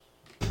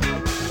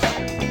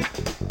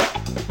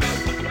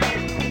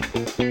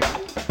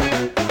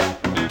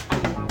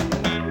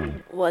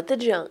What the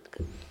junk?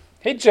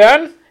 Hey,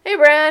 Jen. Hey,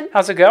 Brad.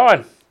 How's it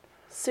going?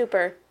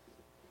 Super.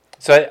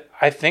 So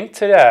I think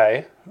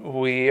today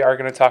we are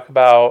going to talk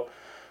about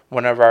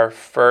one of our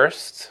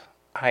first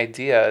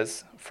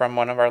ideas from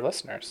one of our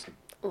listeners.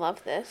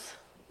 Love this.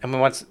 And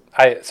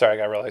sorry, I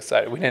got really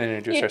excited. We didn't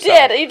introduce You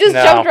ourselves. did. You just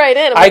jumped right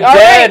in. I did.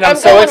 Right, I'm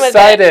so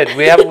excited.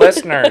 We have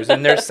listeners,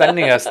 and they're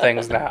sending us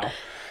things now.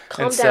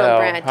 Calm down,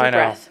 Brad. Deep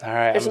breath. All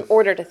right. There's an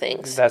order to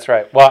things. That's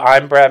right. Well,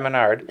 I'm Brad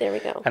Menard. There we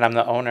go. And I'm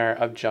the owner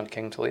of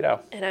Junking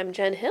Toledo. And I'm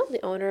Jen Hill,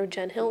 the owner of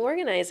Jen Hill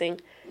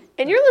Organizing.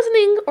 And you're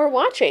listening or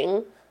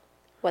watching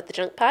What the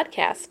Junk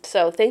podcast.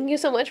 So thank you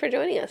so much for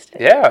joining us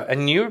today. Yeah,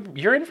 and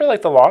you're in for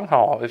like the long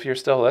haul if you're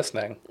still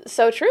listening.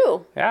 So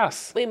true.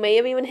 Yes. We may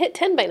have even hit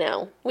 10 by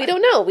now. We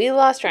don't know. We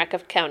lost track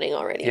of counting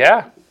already.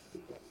 Yeah.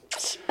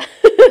 So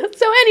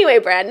anyway,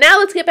 Brad, now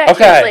let's get back to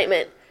the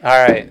excitement. All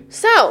right.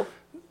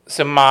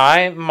 So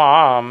my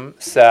mom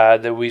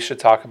said that we should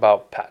talk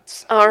about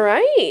pets. All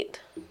right.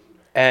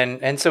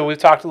 And so we've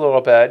talked a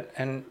little bit,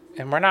 and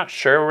we're not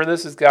sure where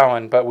this is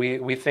going, but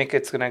we think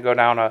it's going to go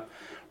down a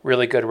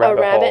really good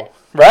rabbit hole.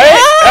 Right?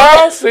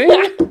 Ah! Oh, see?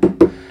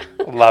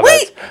 Love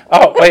wait, it.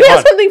 Oh, wait, we have hold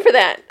on. something for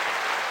that.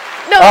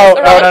 No.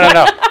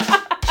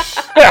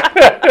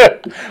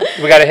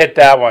 We got to hit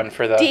that one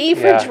for the... D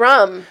for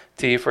drum.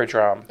 D for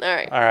drum. All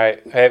right. All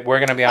right. Hey, we're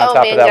going to be on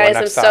top of that guys,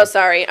 one next time. I'm so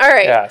sorry. All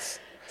right. Yes.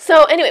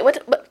 So anyway,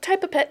 what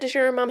type of pet does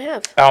your mom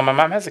have? Oh, my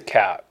mom has a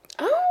cat.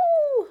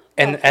 Oh.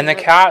 And the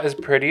cat is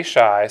pretty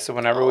shy, so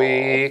whenever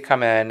we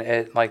come in,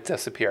 it like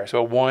disappears.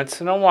 So once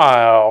in a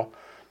while,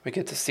 we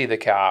get to see the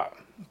cat.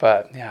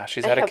 But yeah,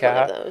 she's had a cat. I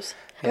have one of those.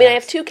 I mean, I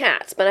have two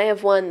cats, but I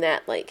have one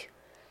that like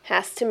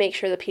has to make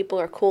sure the people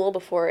are cool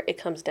before it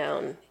comes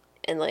down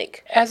and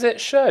like as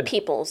it should.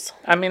 People's.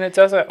 I mean, it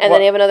doesn't. And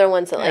then I have another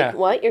one that like,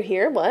 what? You're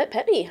here? What?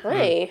 Pet me?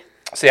 Hi.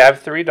 See, I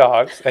have 3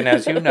 dogs, and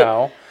as you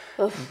know,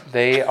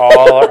 they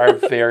all are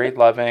very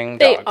loving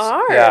dogs. They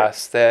are.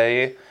 Yes,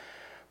 they.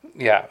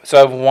 Yeah, so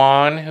I have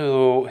one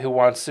who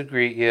wants to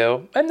greet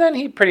you, and then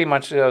he pretty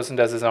much goes and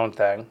does his own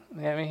thing.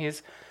 I mean,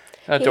 he's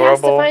adorable. He has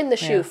to find the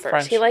shoe first.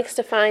 French. He likes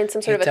to find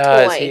some sort of a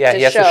toy to he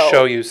has to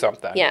show you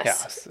something.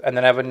 Yes. And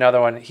then I have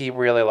another one. He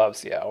really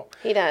loves you.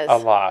 He does. A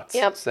lot.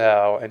 Yep.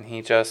 So, and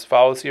he just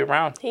follows you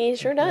around. He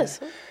sure does.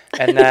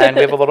 And then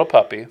we have a little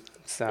puppy.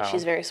 So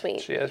she's very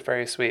sweet. She is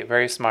very sweet,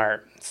 very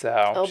smart.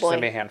 So she's going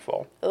to be a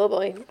handful. Oh,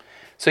 boy.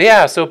 So,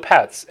 yeah, so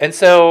pets. And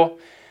so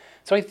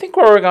I think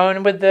where we're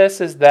going with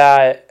this is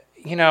that,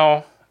 you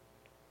know,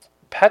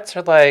 pets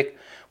are like,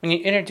 when you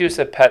introduce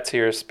a pet to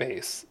your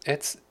space,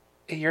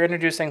 you're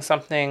introducing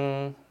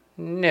something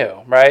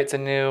new, right? It's a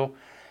new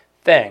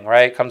thing,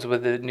 right? It comes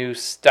with the new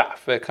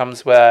stuff. It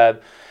comes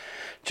with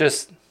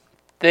just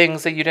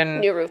things that you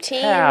didn't new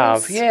routines.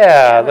 Have.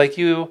 Yeah, like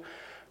you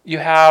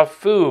have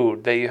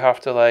food that you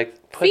have to like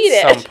put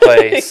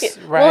someplace,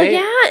 right? Well,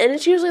 yeah, and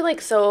it's usually like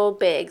so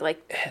big,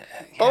 like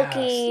bulky.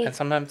 Yes. And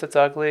sometimes it's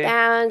ugly.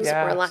 Bags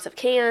or lots of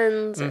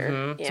cans.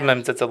 Mm-hmm.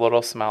 Sometimes it's a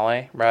little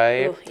smelly,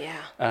 right? Oh,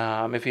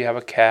 yeah. If you have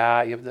a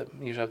cat, you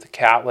usually have the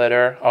cat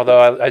litter.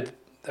 Although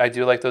I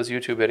do like those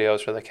YouTube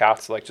videos where the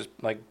cats like just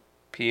like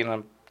pee in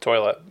a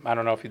toilet. I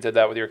don't know if you did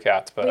that with your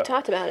cats, but we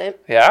talked about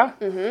it. Yeah.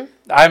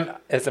 Mm-hmm.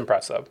 It's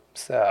impressive.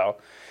 So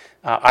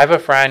I have a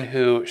friend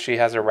who she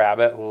has a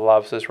rabbit.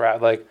 Loves this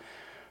rabbit. Like,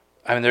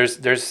 I mean,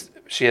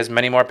 she has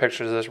many more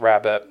pictures of this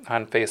rabbit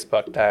on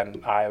Facebook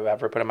than I've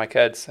ever put of my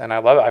kids, and I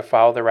love it. I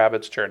follow the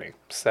rabbit's journey.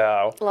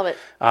 So love it.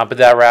 But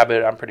that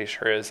rabbit, I'm pretty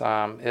sure, is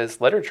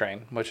litter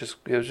trained, which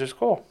is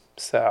cool.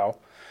 So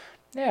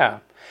yeah.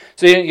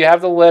 So you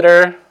have the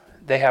litter.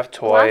 They have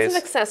toys. Lots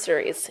of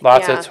accessories.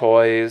 Lots of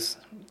toys.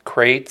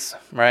 Crates,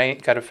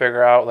 right? Got to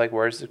figure out like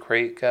where's the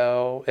crate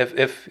go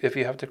if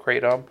you have to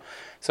crate them.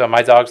 So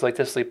my dogs like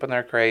to sleep in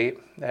their crate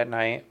at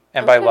night,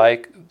 and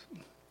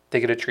they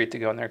get a treat to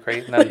go in their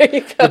crate, and then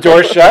the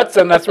door shuts,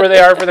 and that's where they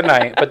are for the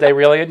night. But they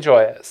really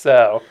enjoy it.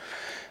 So,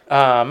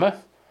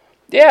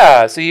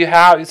 yeah. So you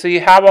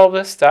have all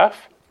this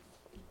stuff.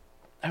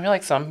 I mean,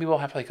 like some people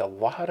have like a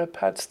lot of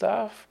pet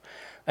stuff,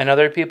 and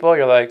other people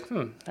you're like,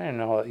 I didn't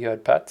know that you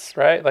had pets,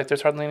 right? Like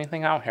there's hardly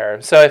anything out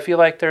here. So I feel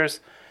like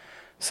there's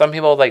some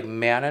people like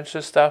manage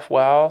this stuff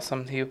well.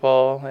 Some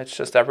people it's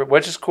just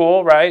which is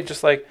cool, right?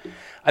 Just like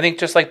I think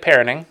just like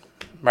parenting.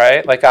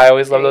 Right? Like, I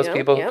always love those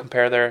people who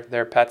compare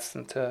their pets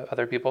to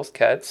other people's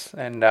kids.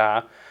 And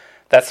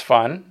that's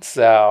fun.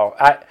 So,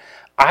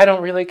 I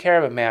don't really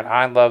care, but, man,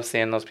 I love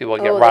seeing those people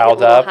get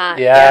riled up. Hot.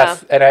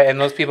 Yes. Yeah. And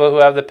those people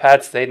who have the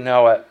pets, they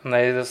know it. And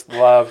they just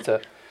love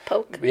to...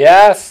 Poke.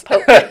 Yes.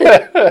 Poke.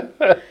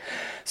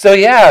 So,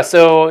 yeah.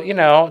 So, you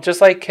know,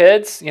 just like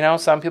kids, you know,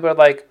 some people are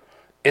like,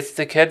 it's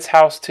the kid's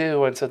house,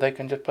 too. And so they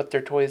can just put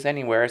their toys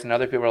anywhere. And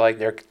other people are like,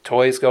 their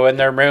toys go in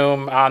their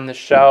room on the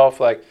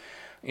shelf. Like...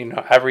 you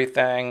know,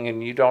 everything,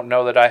 and you don't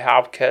know that I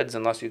have kids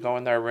unless you go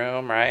in their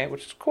room, right?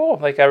 Which is cool.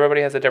 Like, everybody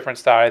has a different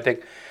style. I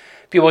think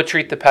people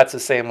treat the pets the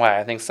same way.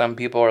 I think some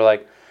people are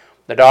like,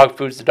 the dog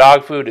food's the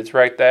dog food, it's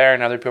right there,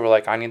 and other people are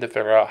like, I need to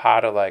figure out how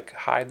to, like,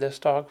 hide this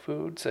dog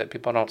food so that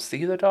people don't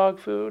see the dog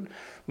food.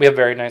 We have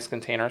very nice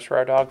containers for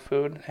our dog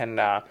food, and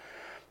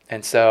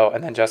And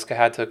then Jessica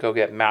had to go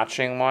get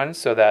matching ones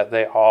so that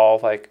they all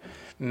like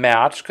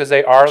match, because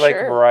they are like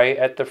Sure. right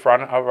at the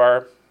front of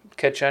our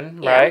kitchen,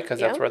 Yeah, right? Because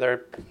that's yeah.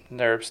 where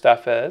their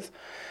stuff is.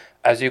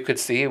 As you could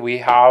see,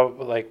 we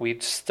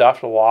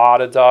stuffed a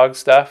lot of dog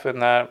stuff in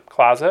that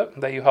closet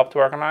that you helped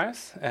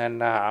organize, and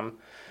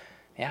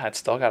yeah, it's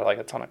still got like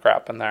a ton of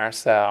crap in there.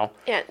 So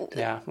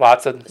Yeah.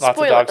 lots of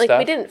Spoiler, dog like stuff.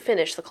 we didn't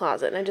finish the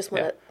closet, and I just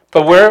want Yeah. to.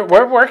 But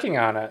we're working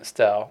on it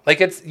still.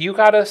 Like you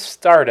got us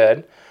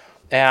started,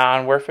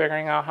 and we're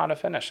figuring out how to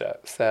finish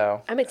it.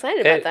 So I'm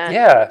excited about that.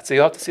 Yeah. So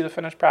you'll have to see the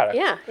finished product.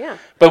 Yeah.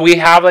 But we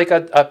have like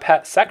a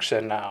pet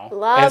section now.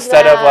 Love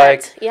Instead that. of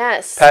like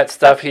yes, pet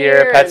stuff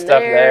here, pet and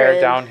stuff there,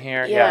 and down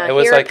here. Yeah, it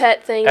was here like a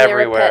pet thing,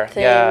 everywhere. there a pet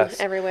thing, yes.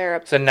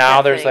 everywhere. So now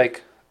pet there's thing.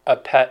 like a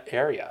pet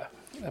area.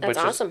 That's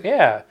awesome.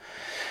 Yeah.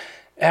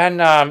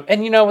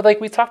 And you know, like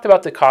we talked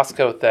about the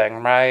Costco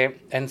thing, right?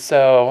 And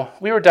so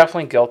we were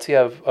definitely guilty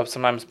of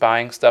sometimes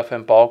buying stuff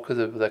in bulk because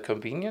of the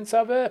convenience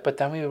of it. But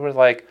then we would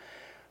like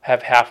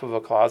have half of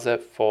a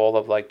closet full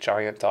of like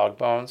giant dog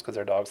bones because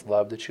our dogs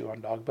love to chew on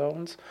dog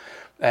bones.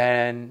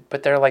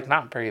 But they're like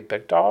not very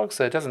big dogs,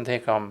 so it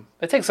takes them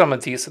a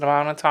decent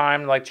amount of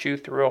time to like chew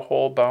through a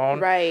whole bone.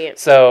 Right.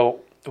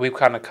 So we've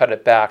kind of cut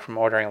it back from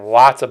ordering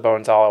lots of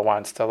bones all at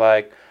once to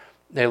like,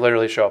 they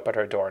literally show up at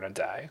our door in a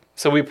day.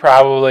 So we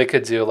probably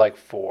could do like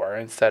 4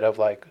 instead of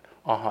like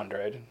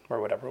 100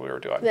 or whatever we were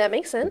doing. That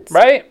makes sense.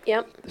 Right?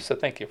 Yep. So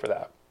thank you for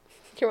that.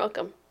 You're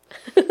welcome.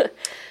 What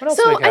else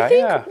So we got? I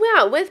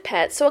think, with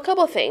pets, so a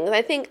couple things.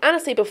 I think,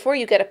 honestly, before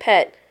you get a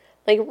pet,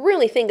 like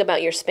really think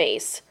about your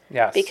space.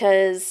 Yes.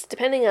 Because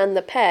depending on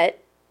the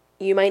pet,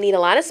 you might need a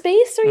lot of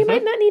space or you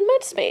might not need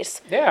much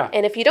space. Yeah.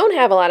 And if you don't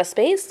have a lot of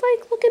space,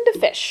 like look into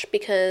fish,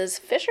 because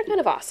fish are kind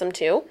of awesome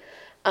too.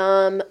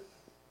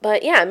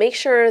 But yeah, make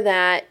sure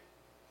that,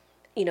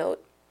 you know,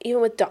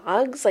 even with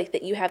dogs, like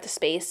that you have the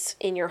space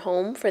in your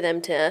home for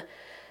them to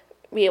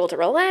be able to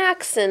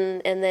relax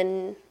and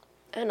then,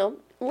 I don't know,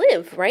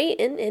 live, right,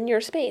 in your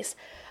space.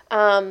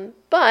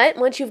 But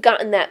once you've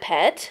gotten that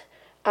pet,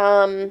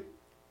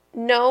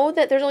 know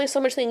that there's only so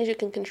much things you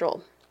can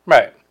control.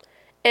 Right.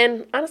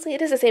 And honestly,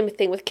 it is the same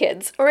thing with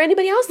kids or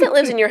anybody else that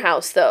lives in your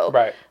house, though.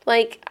 Right.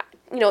 Like,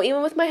 you know,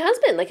 even with my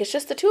husband, like it's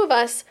just the two of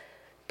us,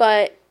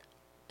 but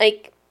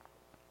like,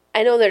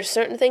 I know there's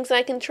certain things that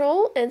I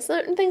control and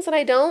certain things that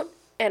I don't,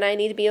 and I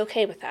need to be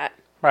okay with that.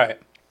 Right.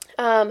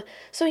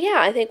 So yeah,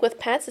 I think with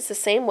pets, it's the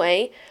same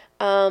way.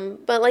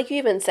 But like you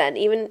even said,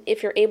 even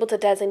if you're able to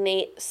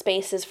designate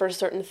spaces for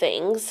certain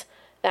things,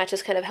 that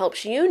just kind of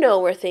helps you know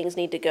where things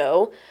need to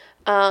go.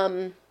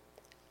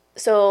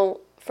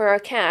 So for our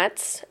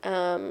cats,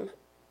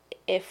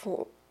 if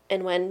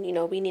and when, you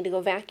know, we need to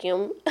go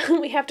vacuum,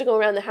 we have to go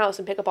around the house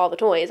and pick up all the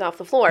toys off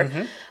the floor.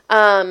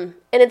 And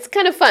it's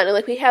kind of fun.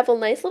 Like we have a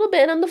nice little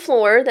bin on the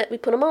floor that we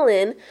put them all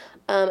in.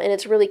 And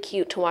it's really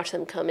cute to watch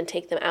them come and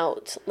take them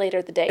out later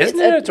in the day. Isn't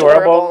it's it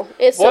adorable?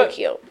 It's so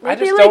cute. I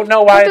They, just don't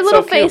know why it's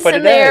so cute, but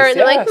it is. And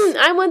they're like, Yes.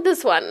 I want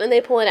this one, and they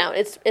pull it out.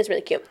 It's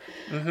really cute.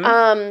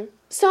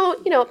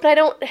 So you know, but I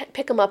don't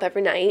pick them up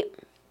every night.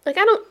 Like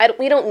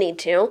we don't need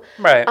to.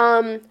 Right.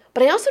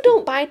 But I also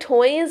don't buy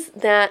toys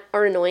that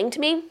are annoying to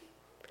me.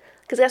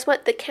 Because guess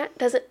what? The cat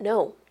doesn't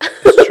know.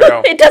 It's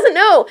true. It doesn't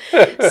know.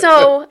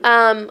 So,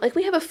 like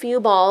we have a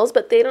few balls,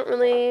 but they don't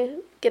really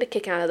get a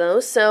kick out of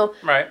those. So,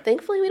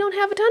 thankfully we don't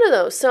have a ton of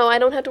those. So I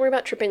don't have to worry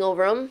about tripping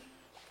over them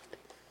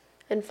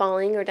and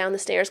falling or down the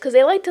stairs. Because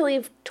they like to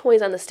leave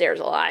toys on the stairs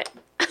a lot.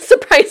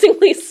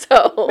 Surprisingly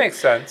so. Makes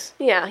sense.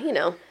 Yeah, you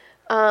know.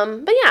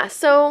 But yeah,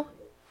 so,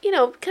 you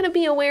know, kind of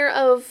be aware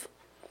of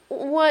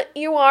what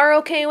you are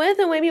okay with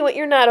and maybe what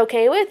you're not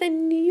okay with.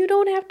 And you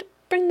don't have to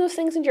bring those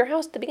things into your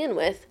house to begin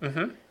with.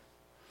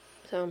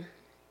 So.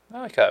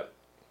 I like that.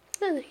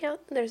 Yeah,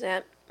 there's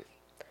that.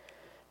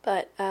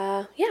 But,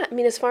 yeah, I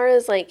mean, as far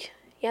as, like,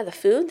 the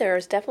food,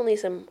 there's definitely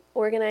some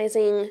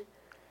organizing.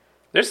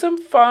 There's some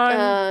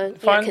fun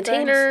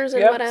containers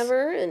things. And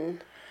whatever.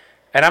 And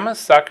I'm a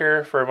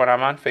sucker for when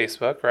I'm on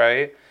Facebook,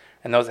 right?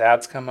 And those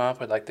ads come up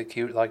with, like, the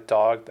cute, like,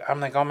 dog. I'm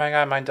like, oh, my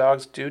God, my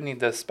dogs do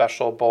need this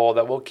special bowl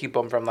that will keep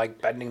them from,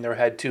 like, bending their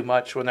head too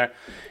much when they're...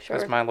 Sure.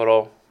 Because my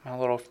little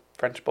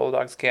French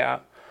Bulldogs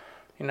can't,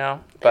 you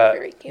know? But,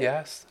 very cute.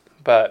 Yes.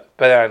 But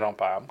I don't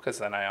buy them because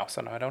then I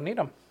also know I don't need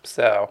them.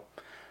 So...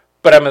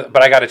 But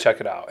I got to check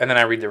it out. And then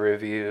I read the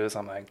reviews.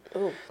 I'm like,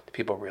 Ooh. Do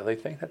people really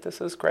think that this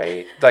is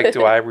great? Like,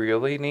 do I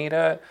really need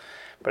it?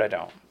 But I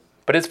don't.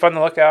 But it's fun to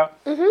look at.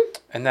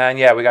 And then,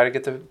 we got to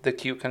get the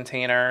cute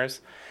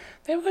containers.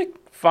 They have, like,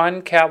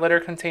 fun cat litter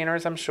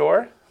containers, I'm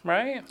sure,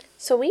 right?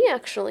 So we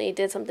actually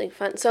did something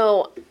fun.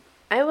 So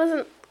I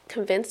wasn't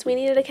convinced we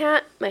needed a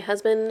cat. My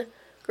husband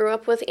grew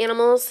up with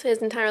animals his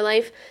entire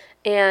life.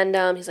 And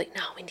he's like,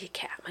 no, we need a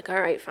cat. I'm like,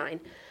 all right, fine.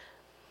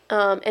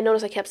 And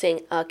notice I kept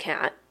saying a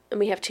cat. And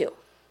we have 2.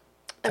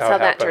 That's how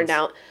that turned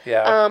out.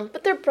 Yeah.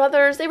 But they're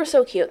brothers. They were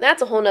so cute. That's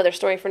a whole nother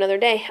story for another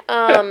day.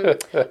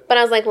 But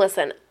I was like,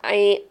 listen,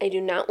 I do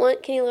not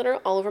want kitty litter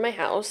all over my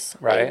house.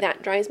 Right. Like,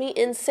 that drives me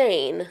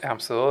insane.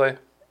 Absolutely.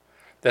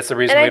 That's the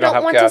reason And we don't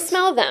have I don't want cats. to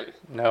smell them.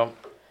 No.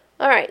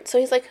 All right. So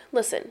he's like,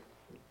 listen,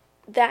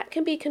 that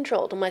can be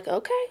controlled. I'm like,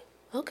 okay.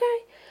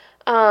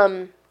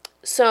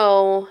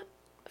 So,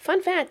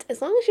 fun fact,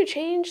 as long as you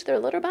change their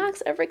litter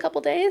box every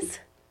couple days,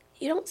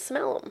 you don't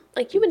smell them.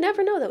 Like, you would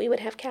never know that we would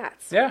have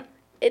cats. Yeah.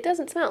 It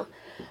doesn't smell.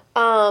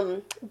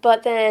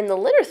 But then the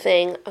litter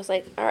thing, I was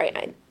like, all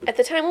right, at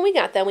the time when we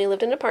got them, we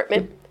lived in an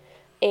apartment.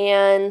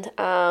 And,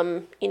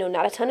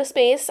 not a ton of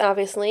space,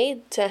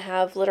 obviously, to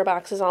have litter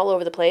boxes all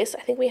over the place.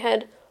 I think we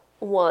had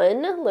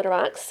one litter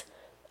box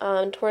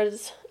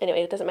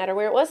anyway, it doesn't matter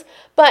where it was.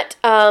 But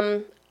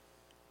my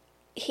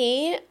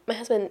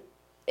husband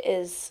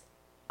is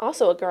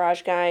also a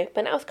garage guy,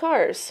 but not with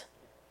cars.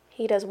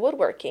 He does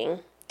woodworking.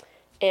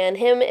 And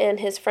him and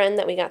his friend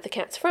that we got the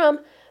cats from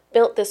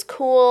built this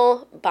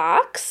cool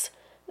box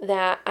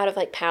that out of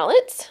like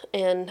pallets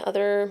and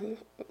other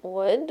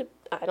wood,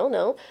 I don't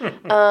know.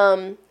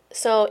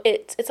 So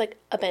it's like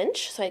a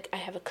bench. So like I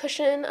have a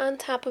cushion on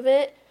top of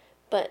it,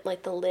 but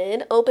like the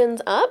lid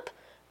opens up,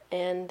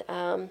 and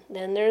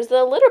then there's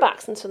the litter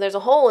box, and so there's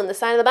a hole in the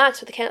side of the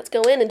box where the cats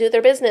go in and do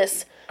their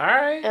business. All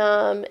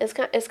right. It's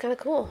kind of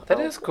cool. That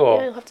is cool.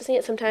 Yeah, you'll have to see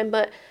it sometime.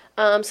 But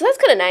so that's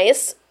kind of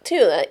nice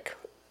too. Like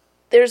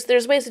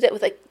there's ways to do it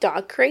with like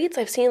dog crates.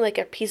 I've seen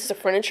like pieces of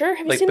furniture.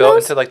 Have you seen built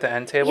those? into like the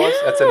end tables?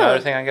 Yeah. That's another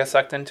thing I get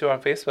sucked into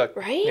on Facebook.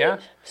 Right? Yeah.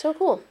 So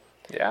cool.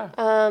 Yeah.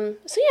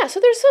 So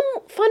there's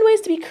some fun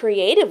ways to be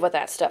creative with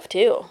that stuff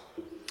too.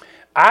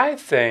 I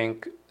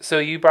think, so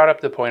you brought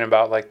up the point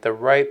about like the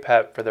right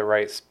pet for the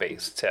right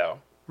space too,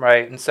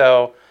 right? And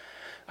so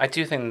I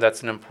do think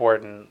that's an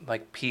important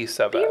like piece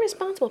of it. Be a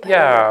responsible pet.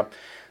 Yeah.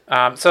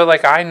 So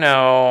like I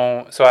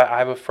know, so I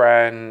have a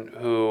friend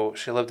who,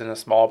 she lived in a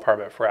small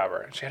apartment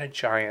forever, and she had a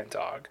giant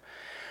dog.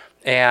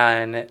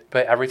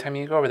 But every time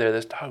you go over there,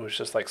 this dog was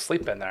just like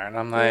sleeping there. And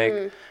I'm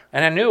like,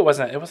 and I knew it was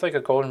like a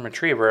golden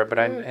retriever, but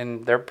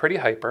and they're pretty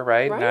hyper,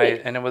 right?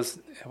 Right. And it was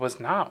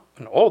not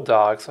an old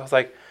dog. So I was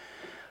like,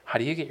 how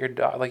do you get your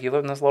dog, like you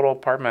live in this little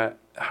apartment,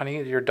 how do you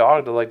get your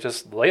dog to like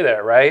just lay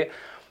there, right?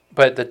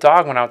 But the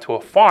dog went out to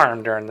a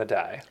farm during the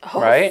day,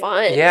 right?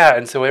 Fun. Yeah,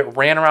 and so it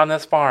ran around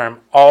this farm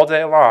all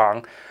day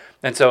long.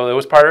 And so it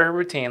was part of her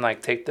routine,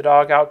 like take the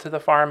dog out to the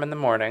farm in the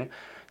morning.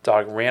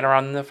 Dog ran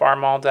around the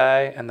farm all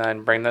day, and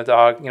then bring the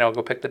dog,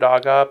 go pick the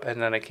dog up,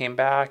 and then it came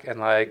back and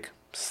like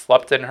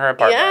slept in her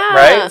apartment,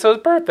 right? So it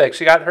was perfect.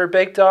 She got her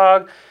big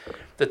dog.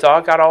 The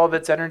dog got all of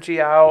its energy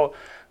out.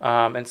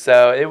 And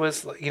so it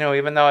was,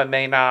 even though it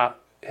may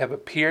not have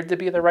appeared to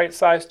be the right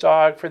size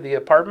dog for the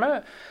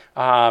apartment,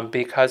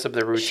 because of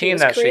the routine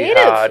that creative.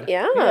 she had,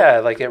 yeah,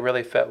 like it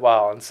really fit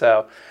well. And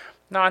so,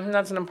 no, I think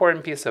that's an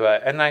important piece of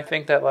it. And I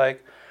think that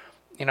like,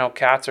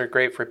 cats are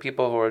great for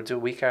people who do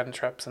weekend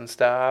trips and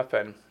stuff.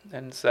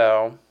 And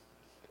so,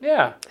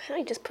 yeah.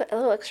 I just put a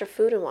little extra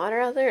food and water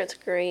out there. It's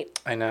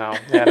great. I know.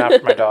 Yeah, not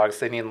for my dogs.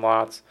 They need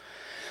lots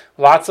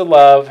of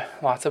love,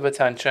 lots of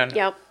attention.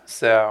 Yep.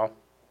 So,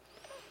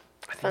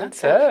 I think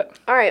that's it.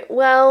 All right.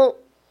 Well,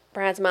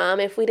 Brad's mom,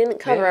 if we didn't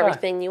cover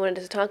everything you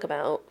wanted to talk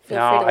about, feel free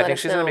to let us know. I think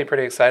she's going to be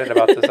pretty excited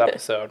about this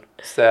episode.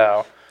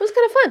 So it was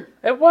kind of fun.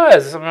 It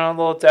was. Something a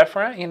little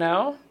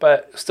different,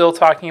 but still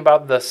talking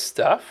about the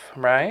stuff,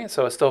 right?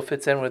 So it still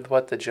fits in with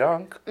what the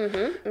junk.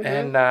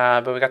 And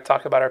but we got to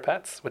talk about our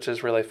pets, which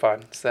is really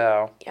fun.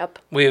 So yep.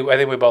 I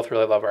think we both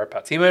really love our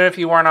pets, even if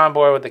you weren't on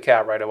board with the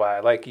cat right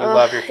away. Like you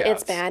love your cats.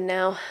 It's bad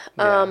now.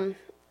 Yeah.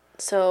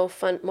 So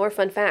more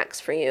fun facts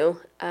for you.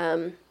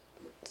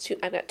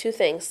 I've got two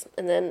things,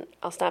 and then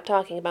I'll stop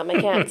talking about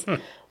my cats.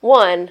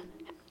 One,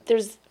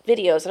 there's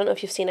videos, I don't know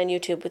if you've seen on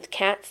YouTube, with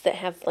cats that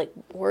have, like,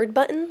 word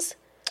buttons.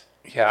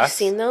 Yes. You've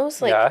seen those?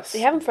 Like, yes. They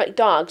have them for, like,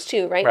 dogs,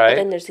 too, right? But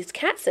then there's these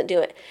cats that do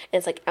it, and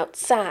it's, like,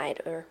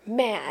 outside, or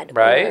mad,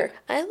 or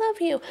I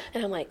love you.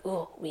 And I'm like,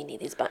 oh, we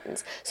need these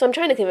buttons. So I'm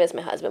trying to convince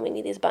my husband we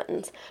need these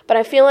buttons. But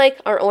I feel like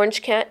our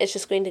orange cat is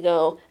just going to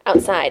go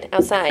outside,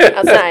 outside,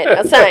 outside,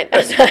 outside,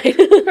 outside,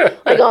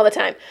 like, all the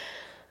time.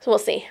 So we'll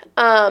see.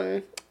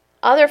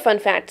 Other fun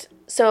fact,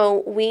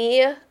 so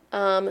we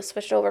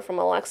switched over from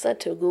Alexa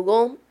to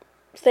Google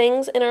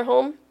things in our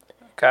home.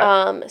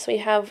 Okay. So we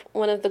have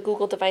one of the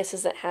Google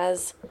devices that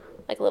has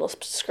like a little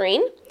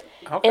screen.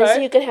 Okay. And so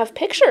you can have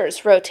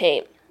pictures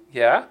rotate.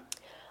 Yeah.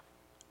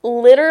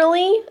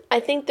 Literally, I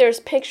think there's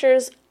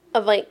pictures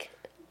of like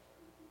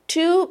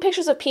 2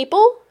 pictures of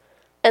people,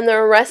 and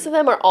the rest of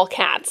them are all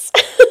cats.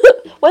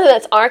 Whether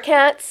that's our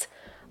cats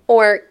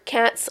or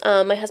cats,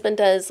 my husband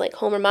does like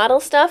home remodel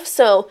stuff,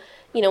 so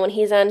when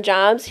he's on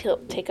jobs, he'll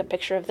take a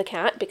picture of the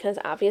cat because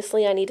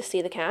obviously I need to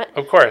see the cat.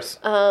 Of course.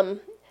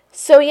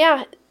 So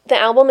yeah, the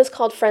album is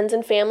called Friends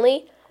and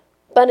Family,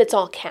 but it's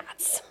all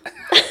cats.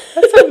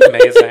 That's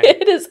amazing.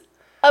 It is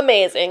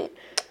amazing.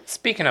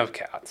 Speaking of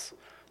cats,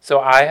 so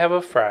I have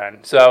a friend.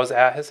 So I was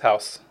at his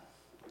house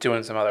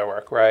doing some other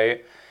work,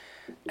 right?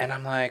 And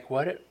I'm like,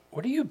 what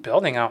are you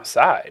building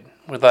outside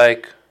with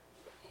like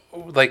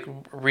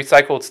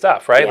recycled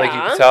stuff, right? Yeah. Like you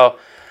can tell.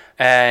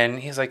 And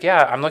he's like,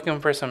 yeah, I'm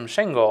looking for some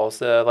shingles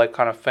to like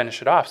kind of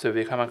finish it off. So if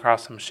you come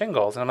across some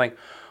shingles, and I'm like,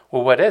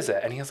 well, what is it?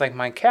 And he's like,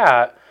 my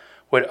cat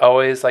would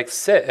always like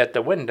sit at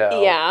the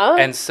window. Yeah.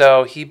 And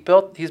so he's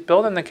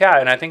building the cat,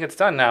 and I think it's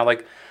done now,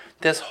 like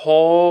this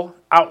whole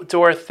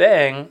outdoor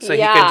thing so he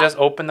can just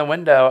open the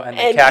window and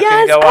the cat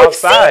can yes, go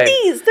outside. I've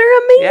seen these.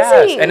 They're amazing.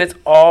 Yes, and it's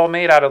all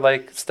made out of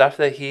like stuff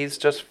that he's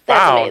just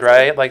found,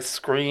 right? Like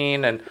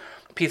screen and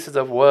pieces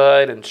of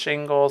wood and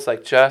shingles,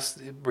 like just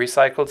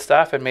recycled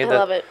stuff, and made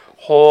the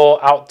whole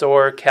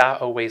outdoor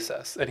cat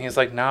oasis. And he's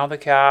like, now the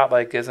cat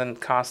like isn't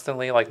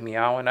constantly like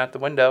meowing at the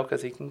window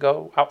because he can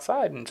go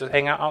outside and just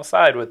hang out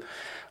outside with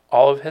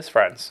all of his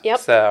friends. Yep.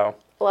 So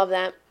love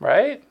that.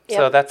 Right? Yep.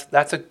 So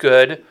that's a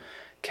good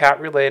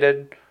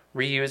cat-related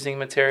reusing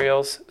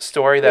materials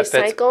story that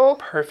fits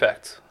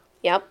perfect.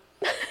 Yep.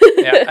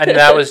 Yeah, and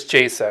that was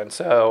Jason.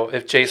 So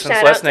if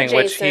Jason's listening, Jason.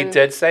 which he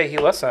did say he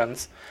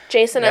listens.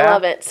 Jason, I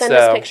love it. Send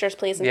us pictures,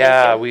 please. And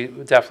thank you. We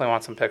definitely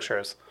want some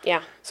pictures.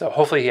 Yeah. So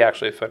hopefully he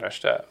actually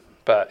finished it.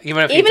 But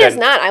even if it's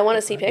not, I want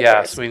to see pictures.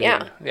 Yes, we need.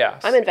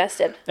 Yes. I'm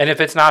invested. And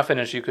if it's not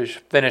finished, you could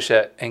finish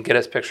it and get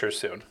us pictures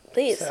soon.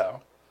 Please.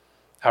 So,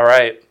 all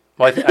right.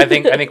 Well, I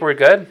think we're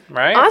good,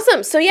 right?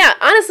 Awesome. So yeah,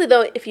 honestly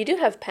though, if you do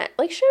have share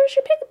us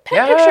your pet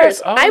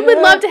pictures. I would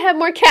love to have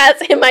more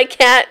cats in my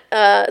cat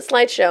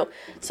slideshow.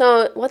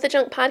 So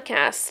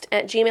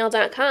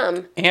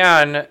whatthejunkpodcast@gmail.com.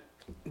 And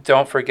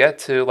don't forget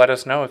to let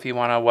us know if you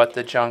want a What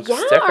the Junk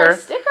sticker. Our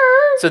sticker.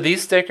 So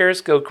these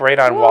stickers go great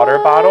on water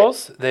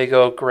bottles. They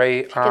go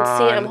great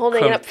on I'm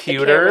holding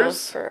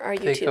computers. It up for our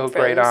YouTube they go friends.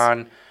 Great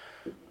on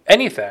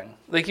anything.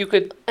 Like you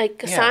could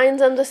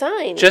signs on the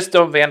sign. Just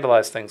don't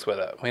vandalize things with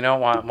it. We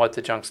don't want What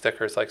the Junk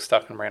stickers like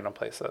stuck in random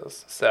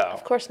places. So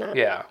of course not.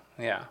 Yeah.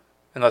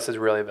 Unless it's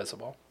really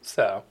visible.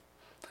 So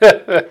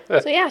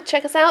so yeah,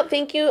 check us out.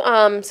 Thank you.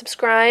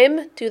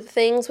 Subscribe. Do the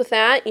things with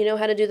that. You know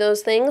how to do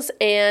those things,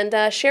 and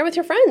share with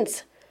your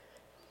friends.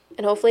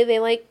 And hopefully they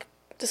like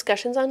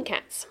discussions on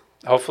cats.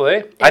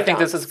 Hopefully. I think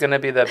this is going to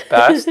be the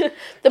best the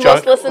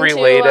most listened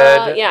related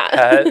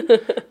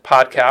pet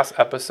podcast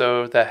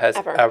episode that has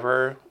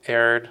ever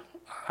aired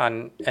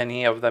on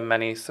any of the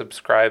many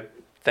subscribed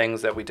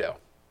things that we do.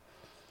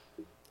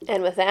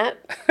 And with that,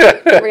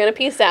 we're going to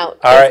peace out.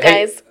 All right,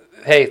 guys.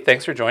 Hey,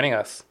 thanks for joining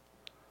us.